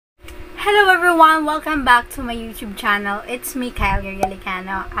Hello everyone! Welcome back to my YouTube channel. It's me, Cyle,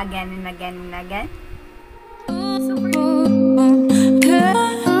 Gargalicano, again and again and again.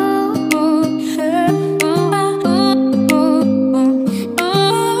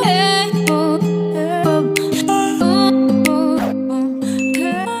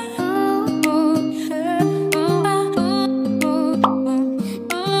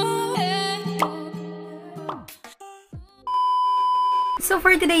 So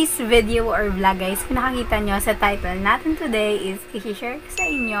for today's video or vlog guys, kung nakakita nyo sa title natin today is i-share ko sa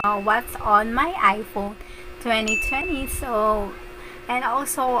inyo what's on my iPhone 2020. So, and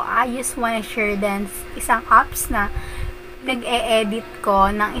also I just wanna share din isang apps na nag-e-edit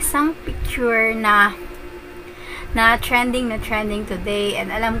ko ng isang picture na trending today. And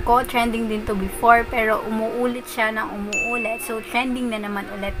alam ko trending din to before, pero umuulit siya ng umuulit. So trending na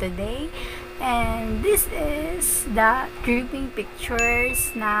naman ulit today. And this is the dripping pictures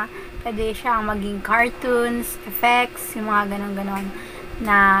na pwede siyang maging cartoons, effects, yung mga ganon-ganon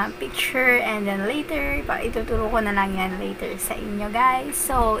na picture. And then later, ituturo ko na lang yan later sa inyo guys.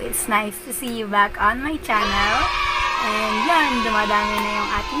 So, it's nice to see you back on my channel. And yan, dumadami na yung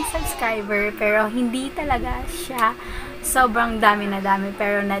ating subscriber. Pero hindi talaga siya sobrang dami,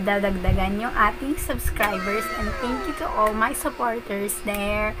 pero nadadagdagan yung ating subscribers. And thank you to all my supporters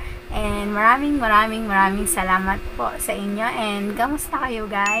there. And maraming salamat po sa inyo. And kamusta kayo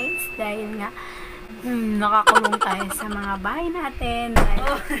guys? Dahil nga nakakulong tayo sa mga bahay natin.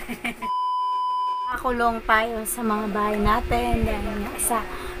 Nakakulong tayo sa mga bahay natin dahil nga sa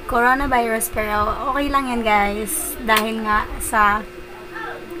coronavirus. Pero okay lang yan guys. Dahil nga sa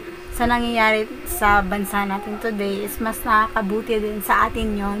nangyayari sa bansa natin today is mas nakakabuti din sa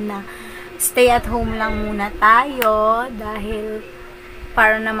atin yon na stay at home lang muna tayo dahil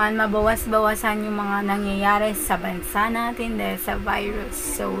para naman mabawas-bawasan yung mga nangyayari sa bansa natin dahil sa virus.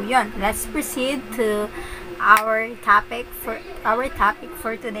 So yun, let's proceed to our topic for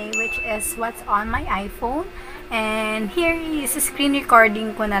today, which is what's on my iPhone. And here is screen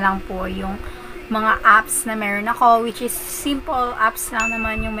recording ko na lang po yung mga apps na meron ako, which is simple apps lang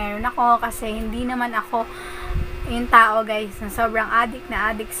naman yung meron ako kasi hindi naman ako yung tao guys na sobrang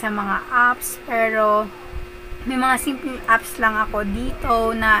addict sa mga apps, pero may mga simple apps lang ako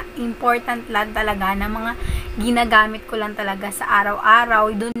dito na important lang talaga, na mga ginagamit ko lang talaga sa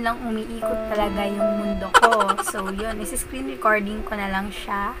araw-araw. Doon lang umiikot talaga yung mundo ko. So yun, screen recording ko na lang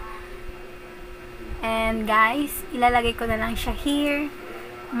siya. And guys, ilalagay ko na lang siya here,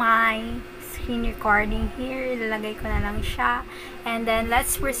 my screen recording here, ilalagay ko na lang siya. And then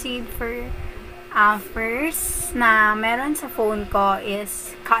let's proceed for first na meron sa phone ko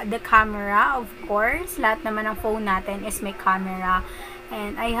is the camera. Of course, lahat naman ng phone natin is may camera.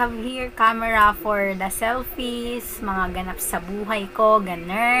 And I have here camera for the selfies, mga ganap sa buhay ko,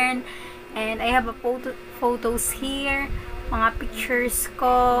 ganun. And I have a photos here, mga pictures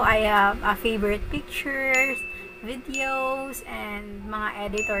ko. I have a favorite pictures, videos, and mga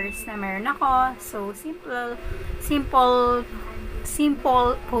editors na meron ako. So simple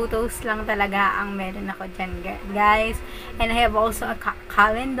photos lang talaga ang meron ako dyan guys. And I have also a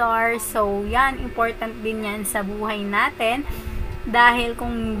calendar. So yan, important din yan sa buhay natin dahil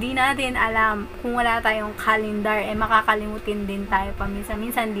kung hindi natin alam, kung wala tayong calendar, makakalimutin din tayo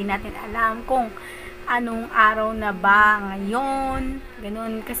paminsan-minsan. Hindi natin alam kung anong araw na ba ngayon,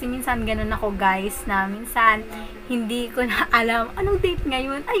 ganun. Kasi minsan ganun ako guys, na minsan hindi ko na alam anong date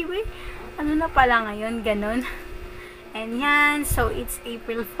ngayon, ay wait, ano na pala ngayon, ganun. And yan, so it's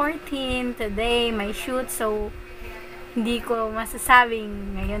April 14 today, my shoot. So hindi ko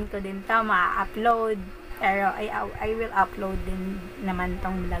masasabing ngayon ko din to ma-upload, pero I will upload din naman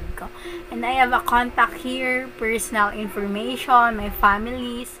tong vlog ko. And I have a contact here, personal information, my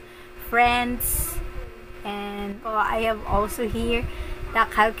families, friends. And I have also here the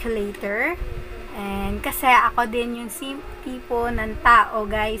calculator. And kasi ako din yung tipo ng tao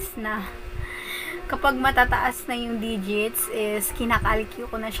guys na kapag matataas na yung digits is kinakalkyo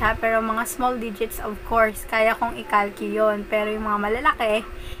ko na siya. Pero mga small digits of course kaya kong ikalkyo yun, pero yung mga malalaki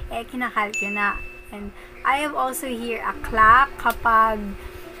kinakalkyo na. And I have also here a clock kapag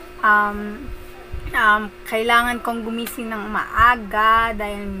kailangan kong gumising ng maaga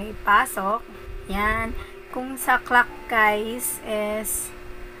dahil may pasok. Yan. Kung sa clock guys is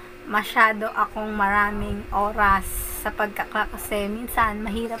masyado akong maraming oras sa pagka-clock kasi minsan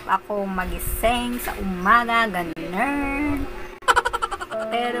mahirap ako magising sa umaga, ganun.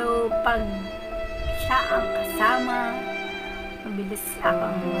 Pero pag siya ang kasama, mabilis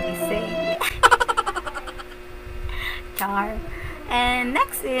akong magising. Char. And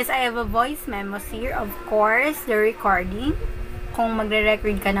next is I have a voice memos here, of course, the recording. kung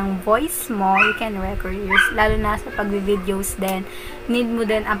magre-record ka ng voice mo, you can record yours. Lalo na sa pag-videos din, need mo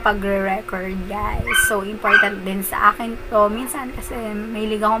din ang pagre-record, guys. So, important din sa akin to. Minsan kasi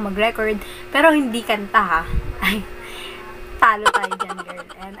mahilig ako mag-record, pero hindi kanta, ha. Ay, talo tayo dyan, girl.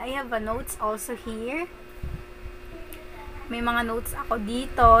 And I have a notes also here. May mga notes ako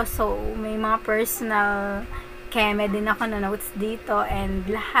dito. So, may mga personal keme din ako na notes dito. And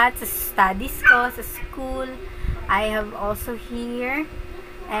lahat sa studies ko, sa school, I have also here.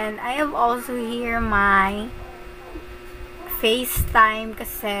 And I have also here my FaceTime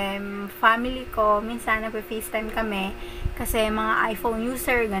kasi family ko, minsan nagpe-FaceTime kami kasi mga iPhone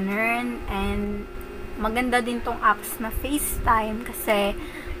user, ganun. And maganda din tong apps na FaceTime kasi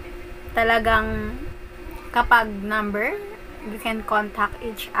talagang kapag number, you can contact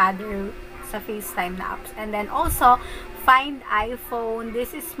each other sa FaceTime na apps. And then also, Find iPhone.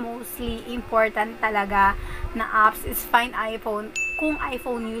 This is mostly important talaga na apps is Find iPhone. Kung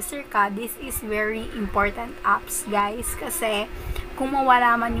iPhone user ka, this is very important apps, guys. Kasi, kung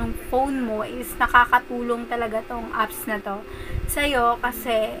mawala man yung phone mo, is nakakatulong talaga tong apps na to sa'yo.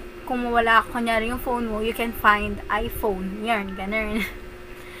 Kasi, kung mawala kunyari yung phone mo, you can find iPhone. Yan, ganun.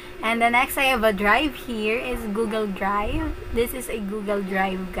 And the next I have a drive here is Google Drive. This is a Google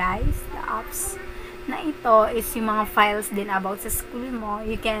Drive, guys. The apps na ito is yung mga files din about sa school mo.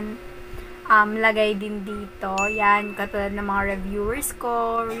 You can lagay din dito. Yan, katulad ng mga reviewers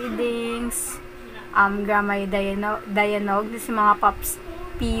ko, readings, grammar dialogue. This yung mga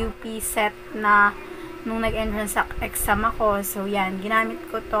PUP set na nung nag-entrance exam ako. So, yan, ginamit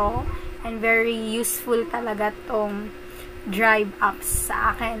ko to. And very useful talaga tong Drive apps sa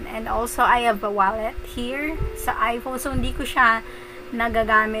akin. And also, I have a wallet here sa iPhone. So, hindi ko siya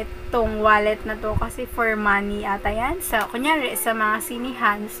nagagamit tong wallet na to kasi for money ata yan. So, kunyari, sa mga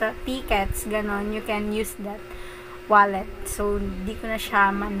sinihan, sa tickets, ganon, you can use that wallet. So, di ko na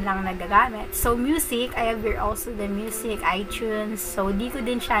siya man lang nagagamit. So, music, I have here also the music, iTunes. So, di ko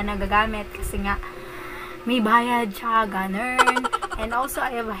din siya nagagamit kasi nga, may bayad siya, ganon. And also,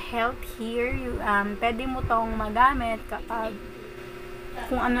 I have a health here. Pwede mo tong magamit kapag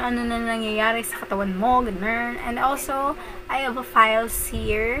kung ano-ano na nangyayari sa katawan mo, ganun. And also, I have a files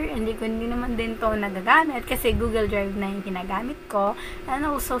here. Hindi naman din to nagagamit kasi Google Drive na yung ginagamit ko. And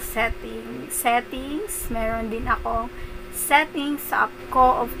also, settings. Meron din ako settings sa app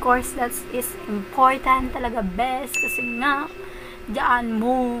ko. Of course, that is important talaga, best. Kasi nga, dyan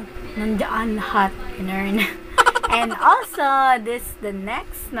mo, nandyan lahat. Ganun. And also, the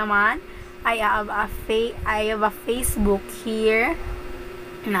next naman, I have a Facebook here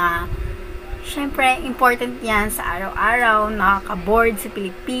na syempre important yan sa araw-araw, nakaka-board sa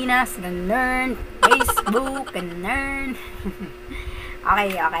Pilipinas, ganun, Facebook, ganun.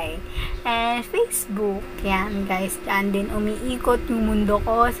 okay. And Facebook, yan guys, dyan din umiikot yung mundo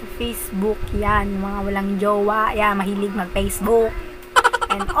ko sa Facebook, yan, mga walang jowa, yan, mahilig mag-Facebook.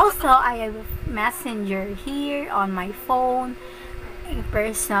 And also, I have a messenger here on my phone,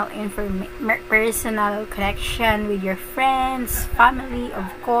 personal connection with your friends, family,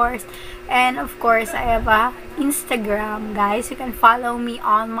 of course. And of course, I have a Instagram, guys. You can follow me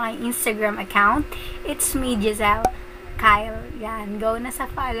on my Instagram account. It's me, Cyle. Yan, go na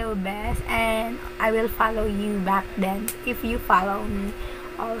sa follow, best. And I will follow you back then if you follow me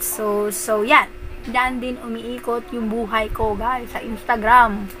also. So, yan. Diyan din umiikot yung buhay ko, guys, sa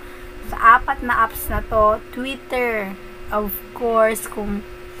Instagram. Sa 4 na apps na to, Twitter, of course, kung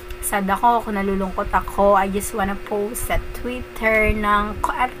sad ako, kung nalulungkot ako, I just wanna post sa Twitter ng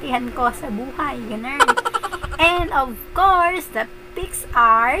kaartihan ko sa buhay, ganun. And of course, the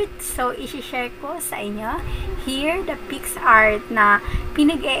PicsArt. So, isi-share ko sa inyo here, the PicsArt na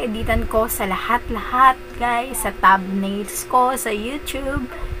pinag-e-editan ko sa lahat-lahat, guys, sa thumbnails ko, sa YouTube.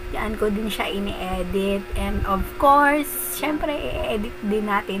 Yan ko din siya ini-edit. And of course, syempre, i-edit din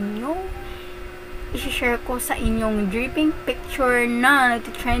natin yung i-share ko sa inyong dripping picture na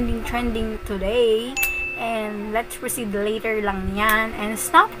nagti-trending today. And let's proceed later lang yan. And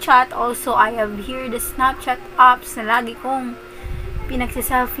Snapchat, also I have here the Snapchat apps na lagi kong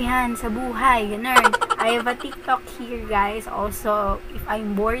pinagsiselfiehan sa buhay. Ganun. I have a TikTok here, guys. Also, if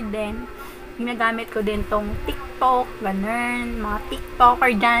I'm bored din, ginagamit ko din tong TikTok. Ganun. Mga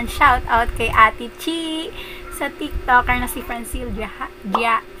TikToker dyan. Shout out kay Ate Chi sa TikToker na si Francil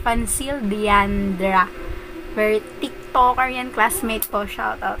Diandra. Very TikToker yan, classmate ko.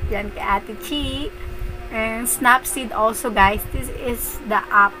 Shout out yan kay Ate Chi. And Snapseed also, guys. This is the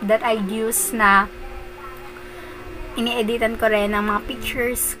app that I use na ini-editan ko rin ng mga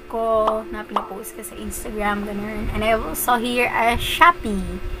pictures ko na pinapost ko sa Instagram, ganun. And I also here a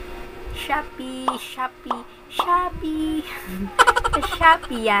Shopee Shopee. Sa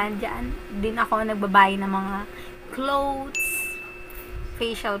Shopee yan. Diyan din ako nagbabayad ng mga clothes,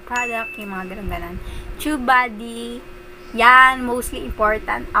 facial product, yung mga ganun-ganon. TubeBuddy. Yan, mostly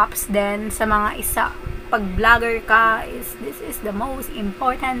important apps din sa mga isa. Pag vlogger ka, this is the most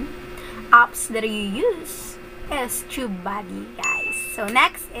important apps that you use is TubeBuddy, guys. So,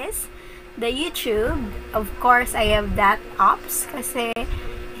 next is the YouTube. Of course, I have that apps kasi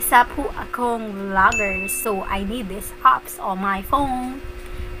isa po akong vlogger. So, I need these apps on my phone.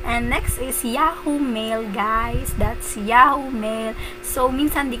 And next is Yahoo Mail, guys. That's Yahoo Mail. So,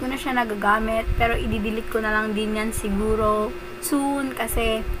 minsan di ko na siya nagagamit. Pero, i-delete ko na lang din yan siguro soon.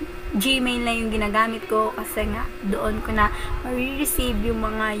 Kasi, Gmail na yung ginagamit ko. Kasi nga, doon ko na ma-receive yung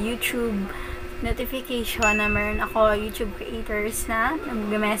mga YouTube notification na meron ako YouTube creators na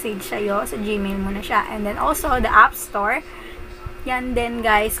nag-message sa'yo. Sa Gmail mo na siya. And then, also, the App Store. Yan din,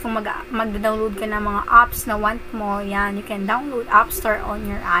 guys, kung mag-download ka ng mga apps na want mo, yan, you can download App Store on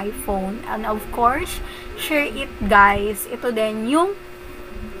your iPhone. And of course, share it, guys. Ito din yung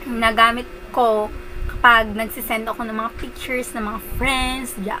nagamit ko kapag nagsisend ako ng mga pictures ng mga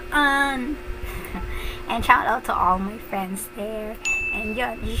friends dyan. And shout out to all my friends there. And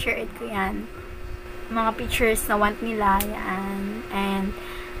yun, i-share it ko yan. Mga pictures na want nila, yan. And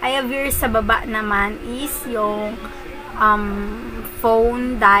I have here sa baba naman is yung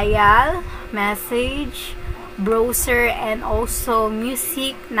phone dial, message, browser, and also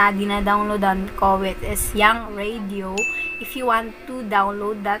music na dinadownloadan ko, which is Young Radio. If you want to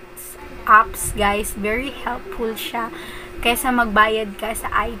download that apps, guys, very helpful siya kaysa magbayad ka sa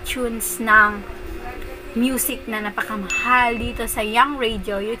iTunes ng music na napakamahal. Dito sa Young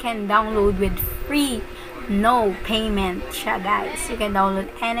Radio, you can download with free, no payment siya, guys. You can download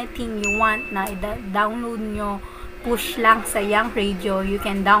anything you want na download nyo, push lang sa Young Radio, you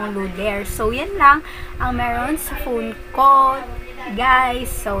can download there. So, yan lang ang meron sa phone ko, guys.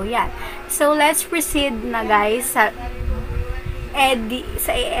 So, yan. So, let's proceed na, guys, sa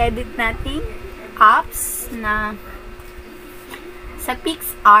i-edit nating apps na sa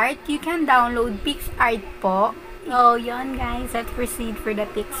PicsArt. You can download PicsArt po. So, yun, guys. Let's proceed for the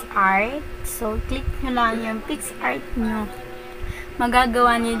PicsArt. So, click nyo lang yung PicsArt nyo.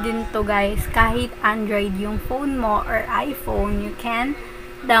 Magagawa niyo din to, guys, kahit Android yung phone mo or iPhone, you can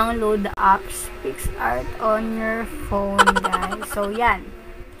download the apps PicsArt on your phone, guys. So, yan.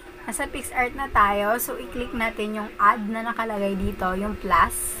 Nasa PicsArt na tayo. So, i-click natin yung add na nakalagay dito, yung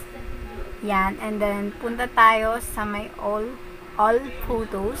plus. Yan. And then, punta tayo sa may all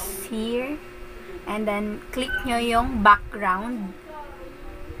photos here. And then, click nyo yung background.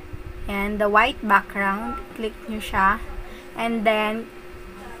 And the white background, click nyo siya. And then,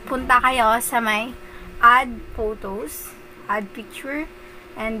 punta kayo sa may add photos, add picture,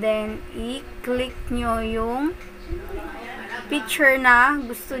 and then, i-click nyo yung picture na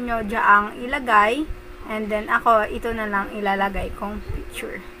gusto nyo dyang ilagay, and then, ako, ito na lang ilalagay kong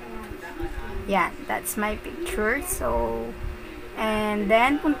picture. Yan, that's my picture. So, and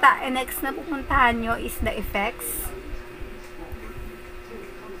then, next na pupuntahan nyo is the effects.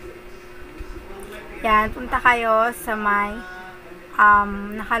 Yan, punta kayo sa may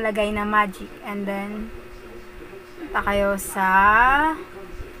nakalagay na magic, and then punta kayo sa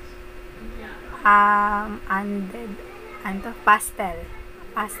pastel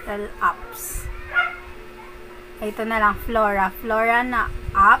apps. Ito na lang, Flora na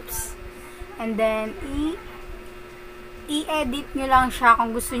apps, and then i-edit nyo lang siya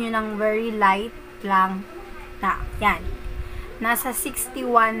kung gusto nyo ng very light lang na, yan. Nasa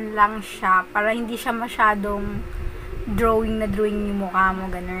 61 lang siya para hindi siya masyadong drawing yung mukha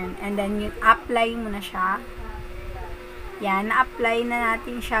mo, ganun. And then, yung apply mo na siya. Yan, na-apply na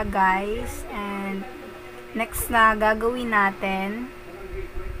natin siya, guys. And, next na gagawin natin.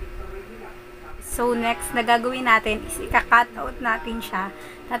 So, next na gagawin natin is i-cut out natin siya.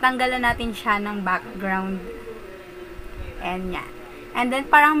 Tatanggalan natin siya ng background. And, yan. And then,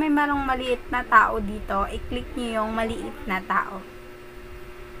 parang may marong maliit na tao dito. I-click nyo yung maliit na tao.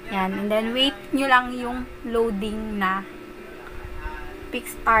 Yan. And then, wait nyo lang yung loading na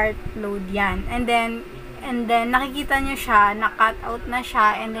PicsArt load yan. And then, nakikita nyo siya, na-cut out na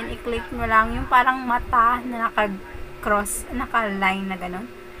siya. And then, i-click nyo lang yung parang mata na naka-cross, naka-line na gano'n.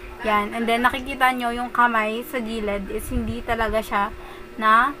 Yan. And then, nakikita nyo yung kamay sa gilid is hindi talaga siya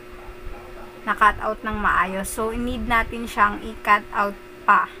na-cut out ng maayos. So, need natin siyang i-cut out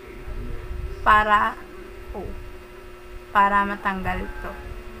pa para matanggal to.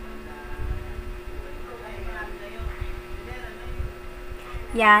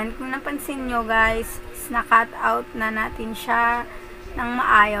 Yan. Kung napansin nyo, guys, na-cut out na natin siya. ng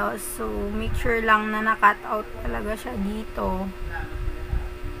maayos. So, make sure lang na na-cut out talaga siya dito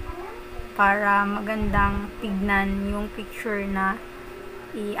para magandang tignan yung picture na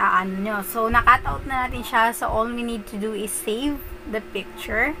i-aano nyo. So, na-cut out na natin siya. So, all we need to do is save the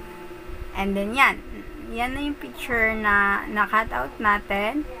picture. And then, yan. Yan na yung picture na na-cut out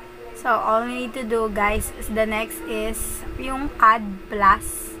natin. So, all we need to do, guys, is the next is yung add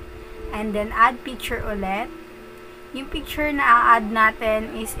plus. And then, add picture ulit. Yung picture na a-add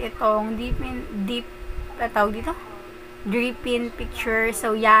natin is itong dripping picture.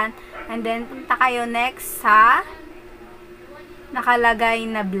 So, yan. And then, punta kayo next sa nakalagay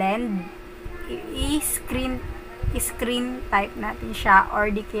na blend. I-screen type natin siya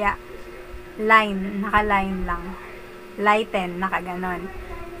or di kaya line, naka-line lang. Lighten, naka-ganon.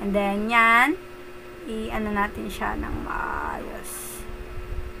 And then, yan. I-ano natin siya ng maayos.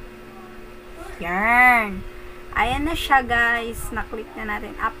 Yan. Ayan na siya, guys. Na-click na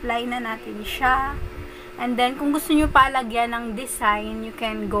natin. Apply na natin siya. And then, kung gusto nyo pa lagyan ng design, you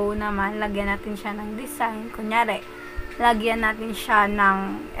can go naman. Lagyan natin siya ng design. Kunyari, lagyan natin siya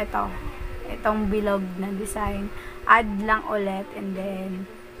ng itong bilog na design. Add lang ulit. And then,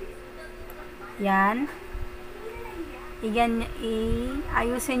 yan.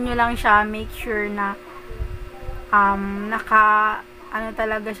 Ayusin nyo lang siya. Make sure na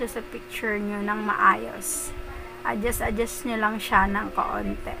talaga siya sa picture nyo ng maayos. Adjust nyo lang siya ng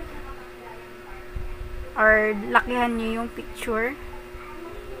kaunti. Or, lakihan nyo yung picture.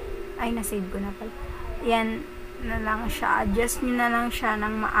 Ay, nasave ko na pala. Yan na lang siya. Adjust nyo na lang siya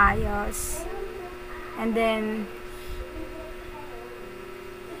ng maayos. And then,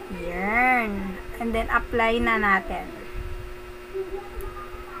 yan. And then, apply na natin.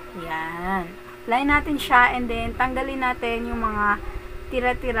 Yan. Apply natin siya. And then, tanggalin natin yung mga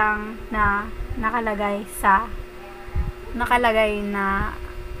tira-tirang na nakalagay na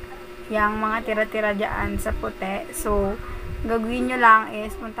yung mga tira-tira dyan sa puti. So, gagawin nyo lang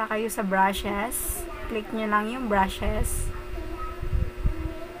is punta kayo sa brushes. Click nyo lang yung brushes.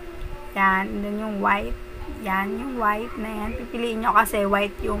 Yan. And then yung white. Yan. Yung white na yan. Pipiliin nyo kasi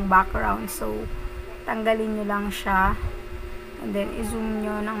white yung background. So, tanggalin nyo lang siya. And then, i-zoom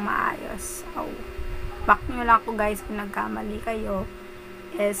nyo ng maayos. Oh. Back nyo lang ko, guys, kung nagkamali kayo.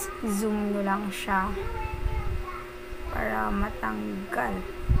 Is, i-zoom nyo lang siya. Para matanggal.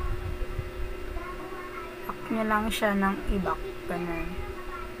 Back nyo lang siya ng i-back. Ganun.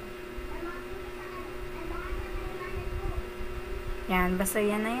 Yan. Basta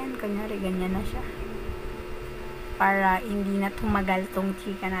yan na yan. Kunyari, ganyan na siya. Para hindi na tumagal tong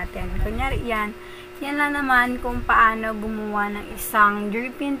chika natin. Kunyari, yan. Yan lang naman kung paano gumawa ng isang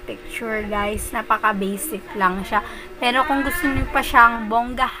dripping picture, guys. Napaka-basic lang siya. Pero kung gusto niyo pa siyang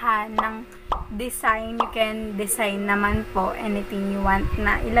bonggahan ng design, you can design naman po anything you want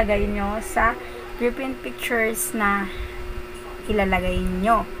na ilagay nyo sa dripping pictures na ilalagay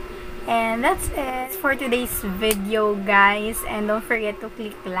nyo. And that's it for today's video, guys. And don't forget to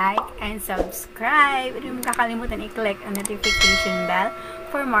click like and subscribe. Huwag mo kakalimutan i-click ang notification bell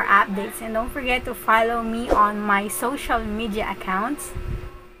for more updates. And don't forget to follow me on my social media accounts.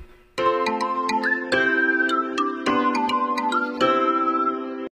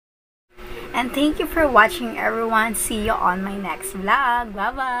 And thank you for watching, everyone. See you on my next vlog.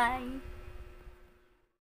 Bye-bye!